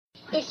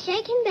It's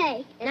Shake and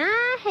Bake, and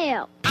I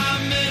help.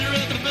 I met her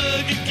at the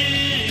Burger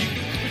King.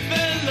 We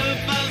fell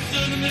about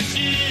to the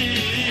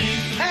machine.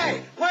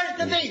 Hey, where's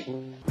the meat?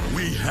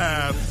 We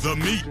have the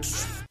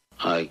meats.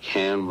 I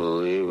can't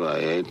believe I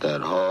ate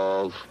that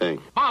whole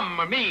thing.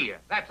 Mamma mia,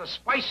 that's a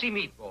spicy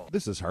meatball.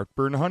 This is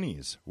Heartburn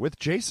Honeys with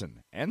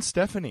Jason and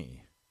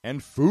Stephanie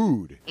and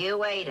food.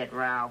 You ate it,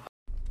 Ralph.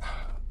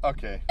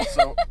 Okay,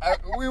 so I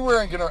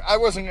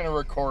wasn't gonna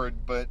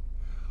record, but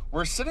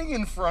we're sitting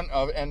in front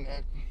of, and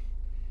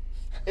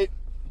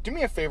do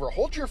me a favor,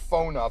 hold your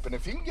phone up, and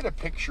if you can get a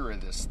picture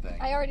of this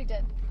thing. I already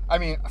did. I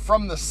mean,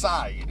 from the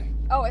side.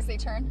 Oh, as they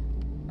turn?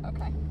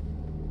 Okay.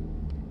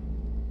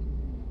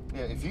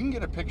 Yeah, if you can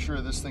get a picture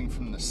of this thing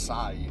from the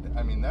side,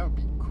 I mean, that would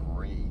be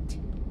great.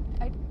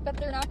 I bet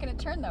they're not going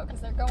to turn, though, because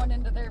they're going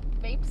into their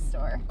vape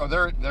store. Oh,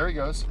 there he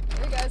goes.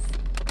 There he goes.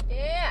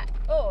 Yeah.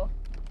 Oh.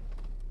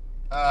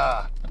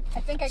 I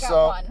think I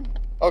got one.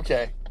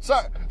 Okay.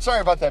 Sorry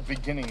about that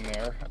beginning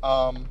there.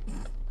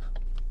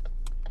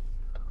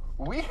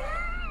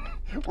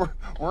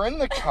 We're in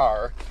the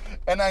car,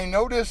 and I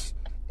notice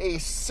a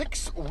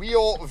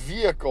 6-wheel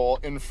vehicle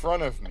in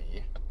front of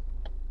me.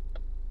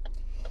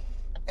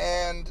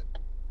 And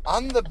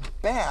on the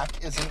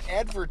back is an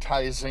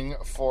advertising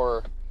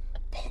for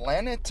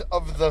Planet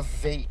of the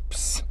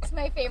Vapes. It's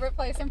my favorite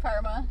place in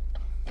Parma.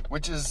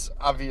 Which is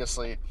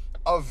obviously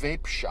a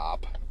vape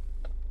shop.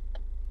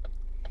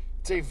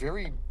 It's a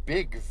very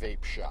big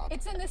vape shop.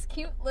 It's in this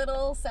cute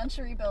little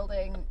Century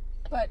building,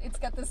 but it's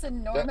got this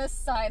enormous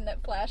sign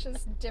that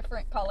flashes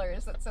different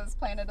colors that says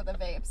Planet of the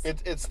Vapes.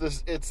 It's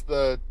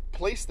the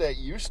place that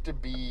used to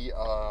be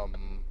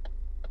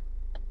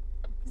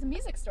There's a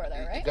music store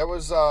there, right? That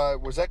was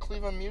that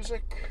Cleveland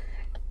Music?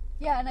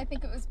 Yeah, and I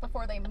think it was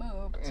before they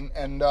moved.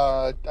 And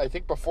I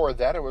think before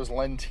that it was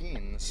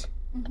Lentines.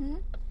 Mm-hmm.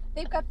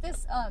 They've got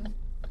this,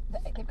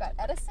 they've got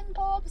Edison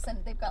bulbs,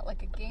 and they've got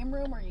like a game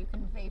room where you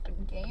can vape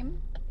and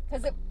game.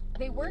 Because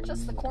they were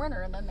just the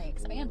corner, and then they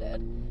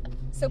expanded.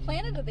 So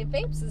Planet of the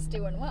Vapes is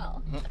doing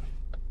well.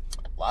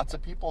 Lots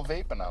of people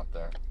vaping out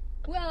there.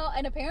 Well,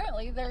 and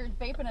apparently they're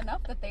vaping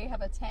enough that they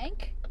have a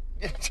tank.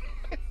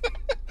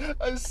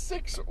 A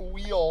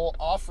 6-wheel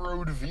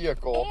off-road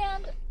vehicle.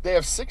 And they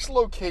have 6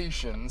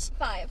 locations.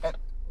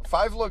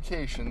 5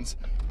 locations.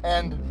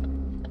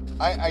 And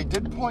I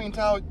did point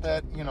out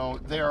that,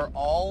 they are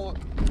all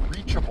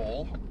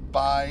reachable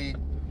by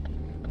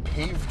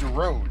paved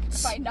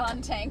roads. By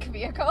non-tank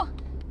vehicle.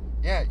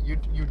 Yeah,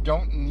 you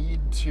don't need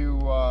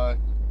to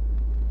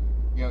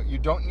you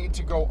don't need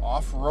to go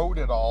off-road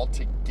at all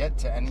to get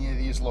to any of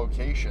these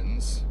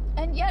locations.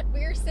 And yet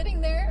we're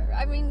sitting there,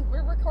 I mean,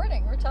 we're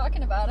recording, we're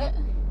talking about it.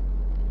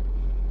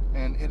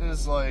 And it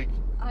is like,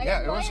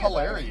 it was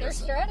hilarious. Their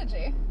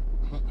strategy.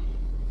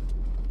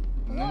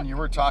 And then you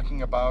were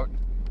talking about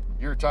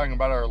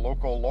our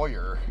local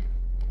lawyer.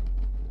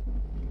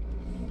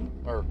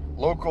 Or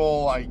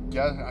local, I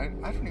guess, I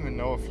don't even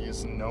know if he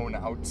is known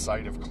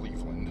outside of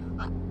Cleveland.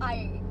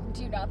 I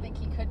do not think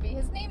he could be.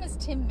 His name is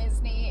Tim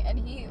Misny, and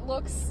he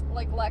looks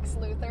like Lex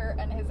Luthor,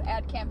 and his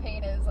ad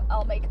campaign is,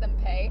 I'll make them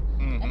pay.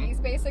 Mm-hmm. And he's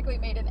basically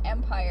made an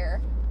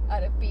empire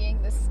out of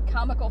being this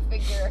comical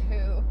figure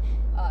who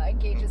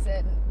engages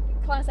in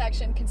class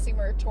action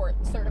consumer tort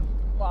sort of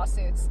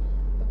lawsuits.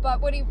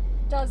 But what he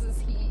does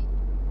is he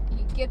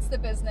gets the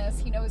business,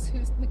 he knows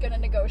who's going to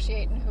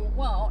negotiate and who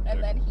won't,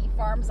 and then he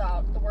farms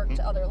out the work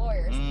to other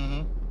lawyers.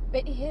 Mm-hmm.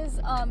 But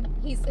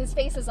his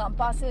face is on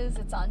buses,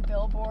 it's on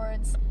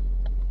billboards,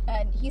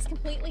 and he's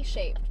completely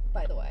shaved,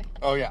 by the way.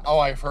 Oh, yeah. Oh,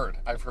 I've heard.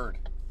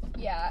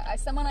 Yeah,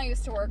 someone I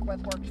used to work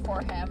with worked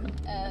for him,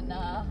 and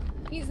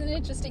he's an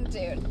interesting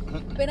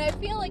dude. But I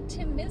feel like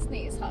Tim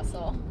Misny's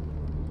hustle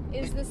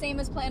is the same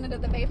as Planet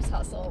of the Vapes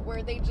hustle,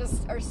 where they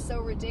just are so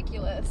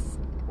ridiculous,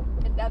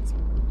 and that's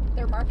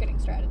their marketing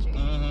strategy.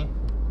 Mm-hmm.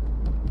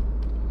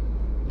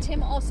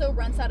 Tim also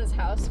rents out his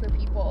house for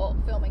people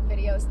filming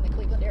videos in the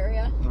Cleveland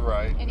area.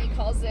 Right. And he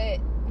calls it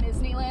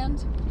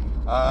Misnyland.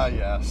 Ah,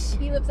 yes.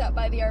 He lives out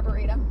by the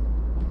Arboretum.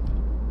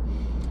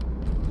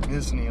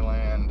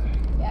 Disneyland.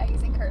 Yeah,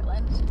 he's in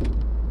Kirtland.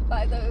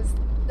 By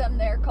them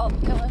there called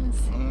villains.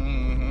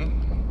 Mm-hmm.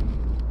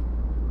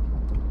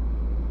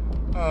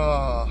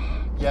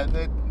 Yeah,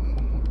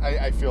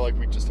 I feel like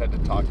we just had to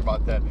talk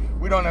about that.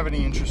 We don't have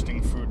any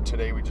interesting food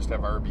today. We just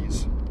have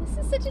Arby's. This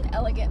is such an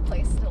elegant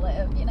place to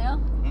live, you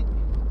know?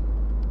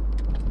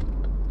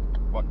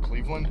 What,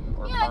 Cleveland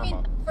or Parma? I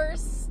mean,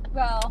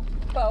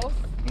 both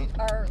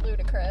are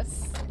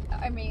ludicrous.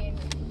 I mean,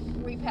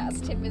 we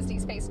passed Tim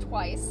Misny's face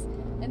twice,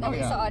 and then we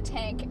saw a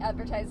tank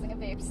advertising a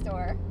vape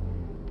store.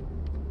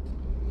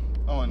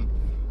 Oh, and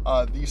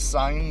these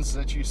signs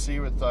that you see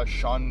with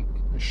Sean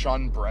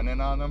Brennan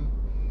on them,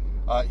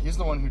 he's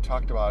the one who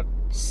talked about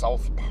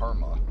South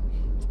Parma.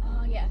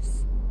 Oh,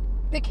 yes.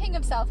 The king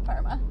of South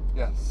Parma.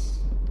 Yes.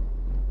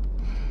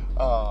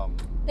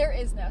 There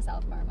is no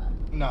South Parma.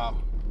 No.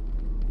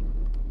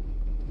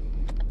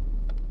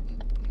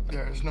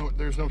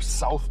 There's no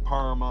South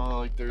Parma,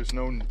 like there's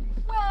no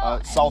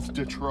South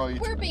Detroit.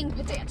 We're being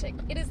pedantic.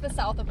 It is the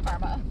south of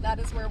Parma. That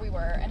is where we were,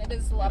 and it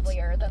is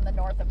lovelier than the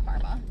north of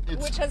Parma.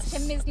 which has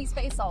Tim Misney's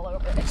face all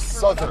over it for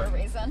Southern. whatever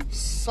reason.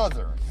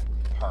 Southern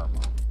Parma.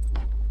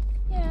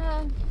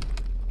 Yeah.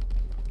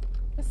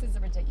 This is a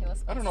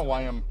ridiculous. I don't know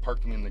why I'm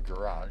parking in the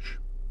garage.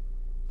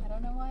 I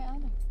don't know why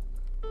either.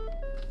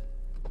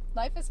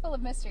 Life is full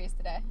of mysteries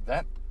today.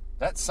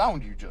 That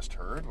sound you just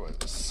heard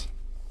was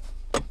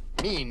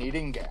me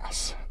needing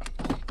gas.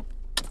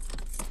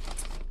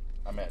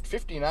 I'm at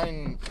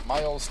 59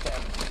 miles to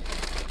empty.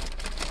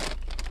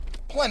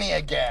 Plenty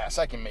of gas.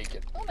 I can make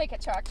it. We'll make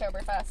it to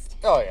Oktoberfest.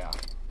 Oh, yeah.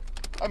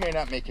 I may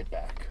not make it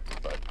back,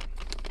 but...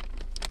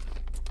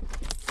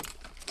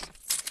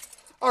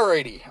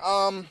 Alrighty.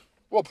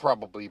 We'll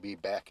probably be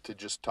back to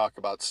just talk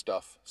about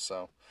stuff,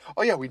 so...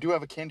 Oh, yeah, we do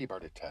have a candy bar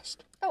to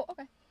test. Oh,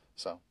 okay.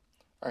 So,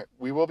 alright,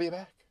 we will be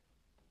back.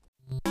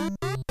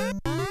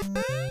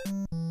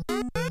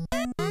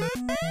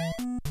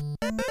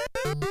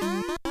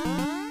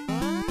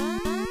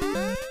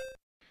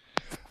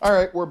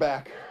 Alright, we're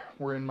back.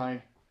 We're in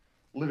my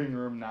living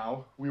room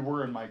now. We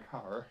were in my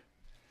car.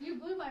 You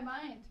blew my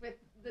mind with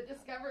the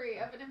discovery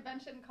of an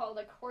invention called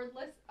a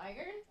cordless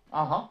iron.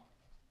 Uh-huh.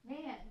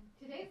 Man,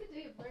 today's a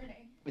day of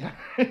learning. Yeah.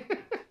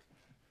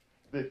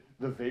 The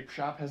vape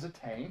shop has a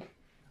tank.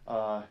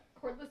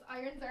 Cordless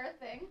irons are a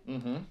thing.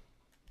 Mm-hmm.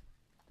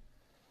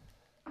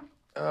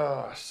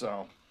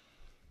 So.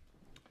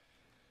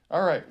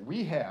 Alright,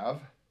 we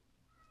have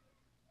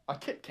a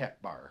Kit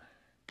Kat bar.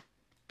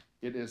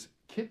 It is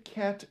Kit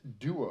Kat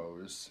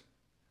Duos,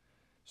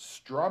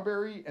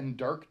 strawberry and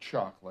dark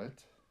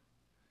chocolate,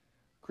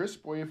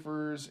 crisp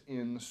wafers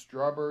in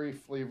strawberry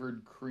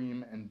flavored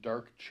cream and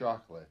dark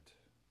chocolate,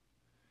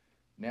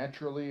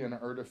 naturally and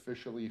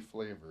artificially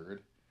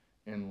flavored,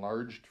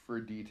 enlarged for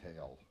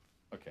detail.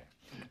 Okay.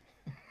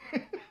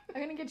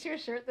 I'm gonna get you a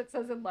shirt that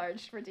says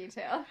enlarged for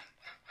detail.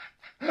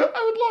 I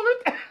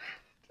would love it.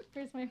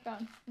 Here's my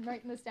phone. I'm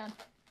writing this down.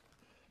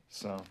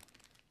 So.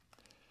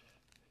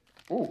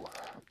 Ooh,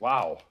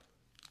 wow.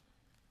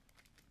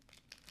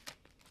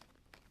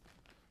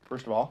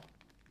 First of all.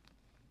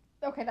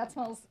 Okay, that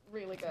smells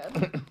really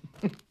good.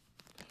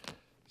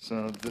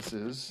 So this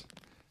is.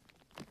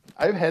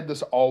 I've had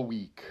this all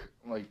week.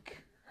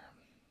 Like.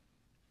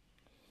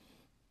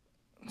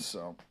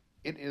 So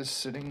it is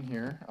sitting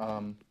here.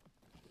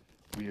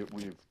 We have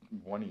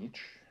one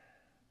each.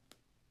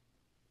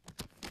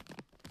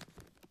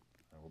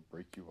 I will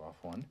break you off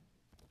one.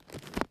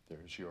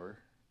 There's your.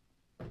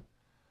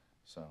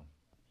 So,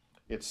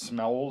 it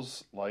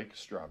smells like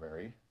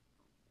strawberry.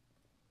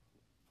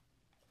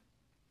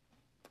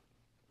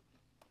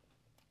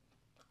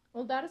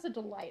 Well, that is a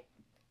delight.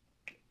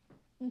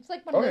 It's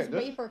like one of those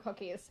wafer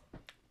cookies.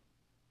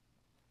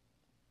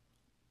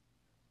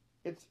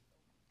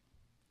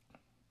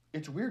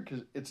 It's weird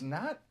because it's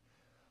not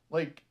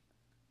like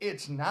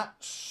it's not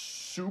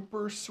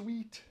super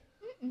sweet.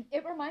 Mm-mm.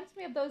 It reminds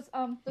me of those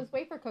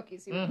wafer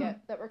cookies you would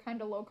get that were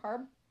kind of low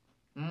carb.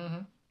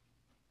 Mm-hmm.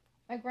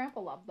 My grandpa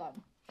loved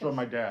them. So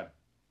my dad.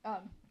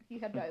 He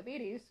had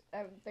diabetes,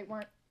 and they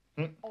weren't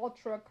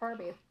ultra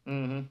carby.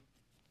 Mm-hmm.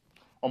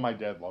 Oh, my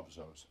dad loves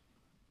those.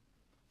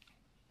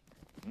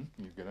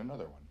 You get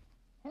another one.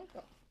 Thank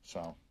you.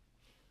 So,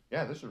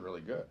 yeah, this is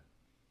really good.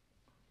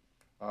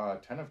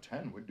 10 of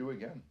 10 would do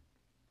again.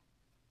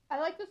 I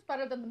like this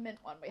better than the mint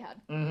one we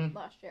had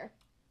last year.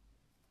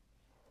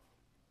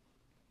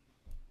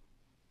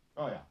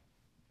 Oh, yeah.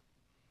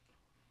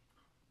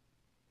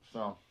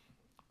 So,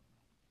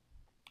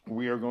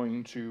 we are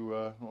going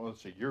to,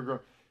 let's see,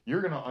 you're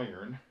going to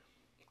iron.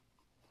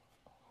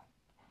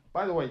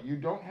 By the way, you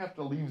don't have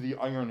to leave the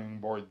ironing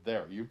board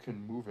there. You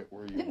can move it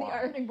where you want. The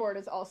ironing board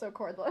is also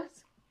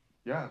cordless.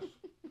 Yes.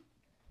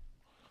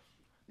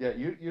 Yeah,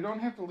 you don't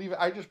have to leave it.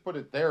 I just put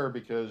it there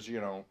because,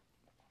 you know,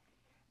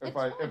 if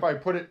I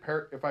put it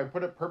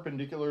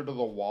perpendicular to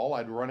the wall,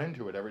 I'd run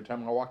into it every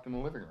time I walked in the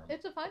living room.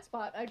 It's a fine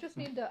spot. I just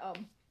need to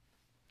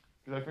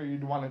Because I figure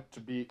you'd want it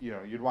to be, you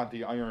know, you'd want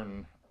the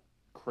iron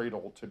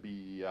cradle to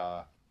be.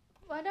 Well,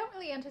 I don't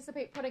really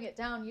anticipate putting it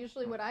down.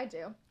 Usually, what I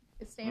do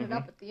is stand it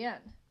up at the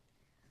end.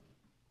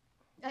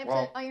 I have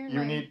to iron.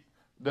 You need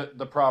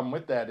the problem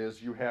with that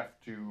is you have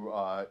to,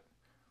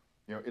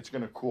 you know, it's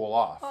going to cool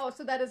off. Oh,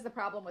 so that is the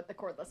problem with the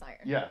cordless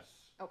iron. Yes.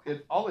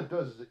 Okay. All it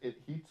does is it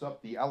heats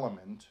up the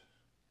element,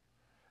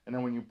 and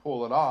then when you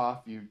pull it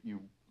off, you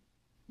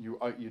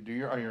do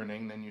your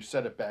ironing, then you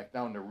set it back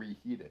down to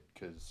reheat it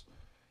because,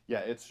 yeah,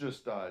 it's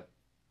just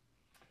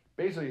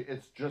basically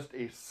it's just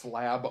a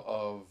slab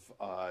of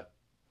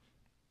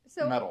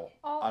metal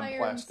all on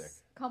irons plastic.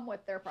 Come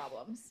with their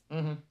problems.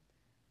 Mm-hmm.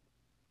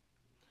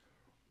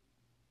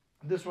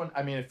 This one,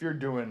 I mean, if you're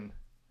doing,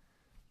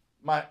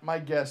 my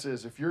guess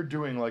is if you're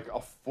doing like a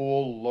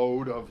full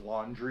load of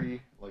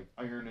laundry, like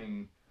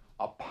ironing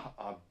a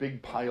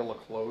big pile of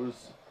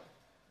clothes,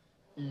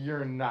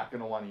 you're not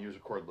going to want to use a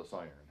cordless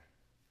iron.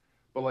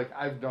 But like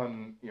I've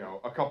done, you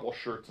know, a couple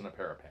shirts and a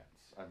pair of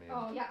pants. I mean.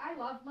 Oh yeah, I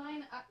love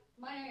mine.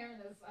 My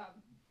iron is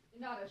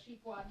not a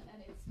cheap one,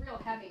 and it's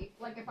real heavy.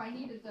 Like if I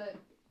needed to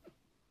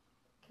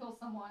kill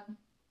someone.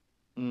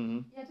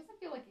 Mm-hmm. Yeah, it doesn't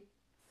feel like it's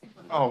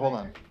super. Oh, hold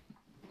on.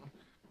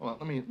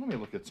 Hold on, let me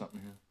look at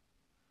something here.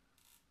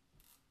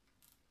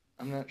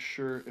 I'm not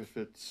sure if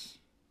it's.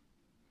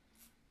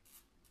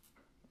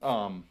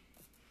 We're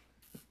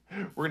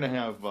gonna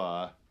have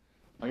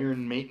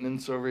iron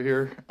maintenance over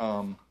here.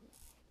 Let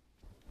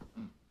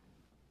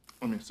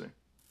me see.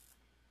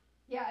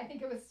 Yeah, I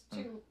think it was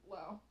too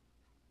low.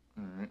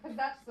 All right. Because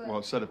that's the.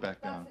 Well, set it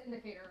back down. That's the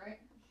indicator, right?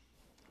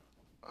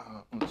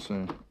 Let's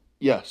see.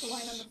 Yes. The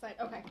line on the side.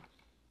 Okay.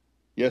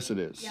 Yes, it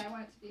is. Yeah, I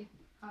want it to be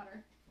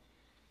hotter.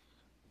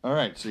 All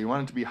right. So you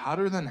want it to be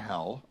hotter than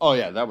hell? Oh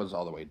yeah, that was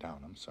all the way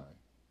down. I'm sorry.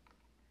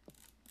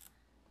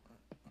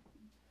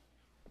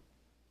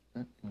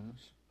 That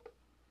is.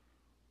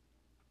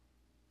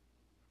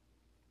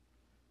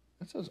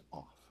 That says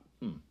off.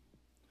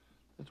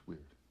 That's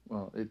weird.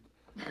 Well, it.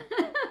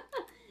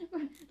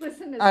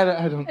 Listen,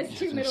 I don't. as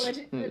two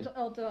middle-aged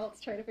adults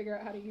try to figure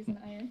out how to use an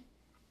iron.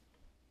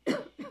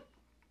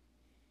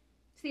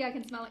 See, I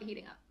can smell it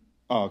heating up.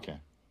 Oh, okay.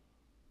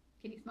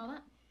 Can you smell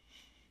that?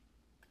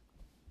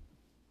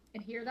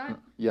 And hear that?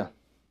 Yeah.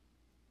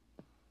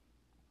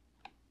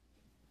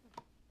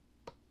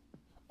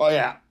 Oh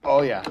yeah.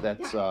 Oh yeah.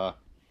 That's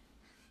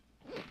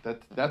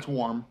that's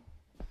warm.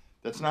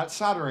 That's not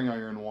soldering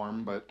iron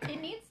warm, but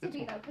It needs to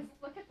be though, because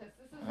look at this.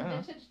 This is a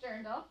vintage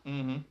dirndl.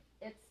 Mm-hmm.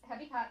 It's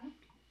heavy cotton,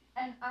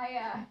 and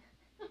I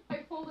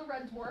pulled a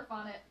red dwarf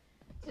on it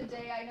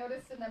today. I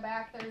noticed in the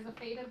back there's a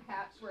faded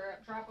patch where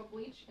a drop of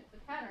bleach hit the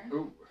pattern.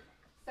 Ooh.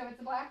 So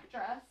it's a black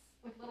dress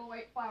with little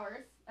white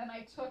flowers, and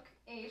I took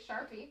a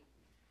Sharpie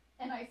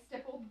and I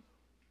stippled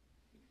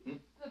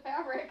the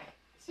fabric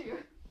to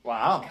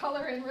Wow.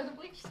 color in where the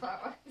bleach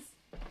spot was.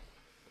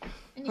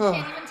 And you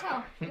can't even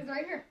tell. It's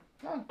right here.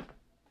 Oh.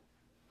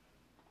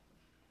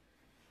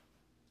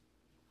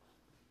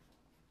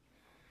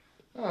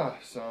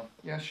 So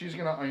yeah, she's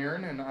gonna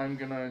iron, and I'm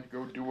gonna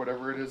go do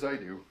whatever it is I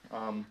do.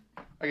 I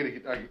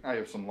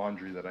have some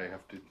laundry that I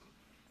have to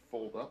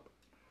fold up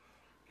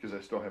because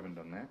I still haven't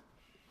done that.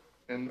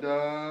 And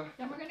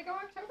Then we're gonna go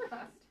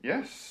Oktoberfest.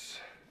 yes,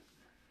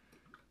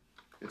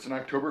 it's an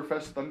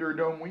Oktoberfest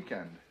Thunderdome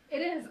weekend.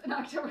 It is an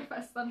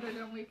Oktoberfest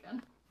Thunderdome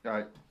weekend.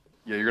 Yeah,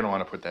 you're gonna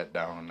want to put that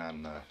down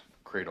on the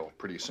cradle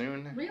pretty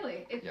soon.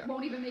 Really? It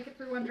won't even make it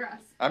through one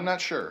dress. I'm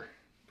not sure.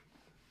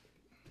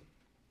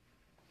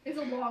 It's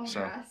a long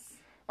dress.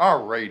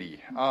 Alrighty.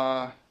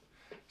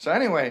 So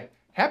anyway,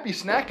 happy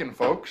snacking,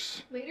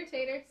 folks. Later,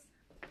 taters.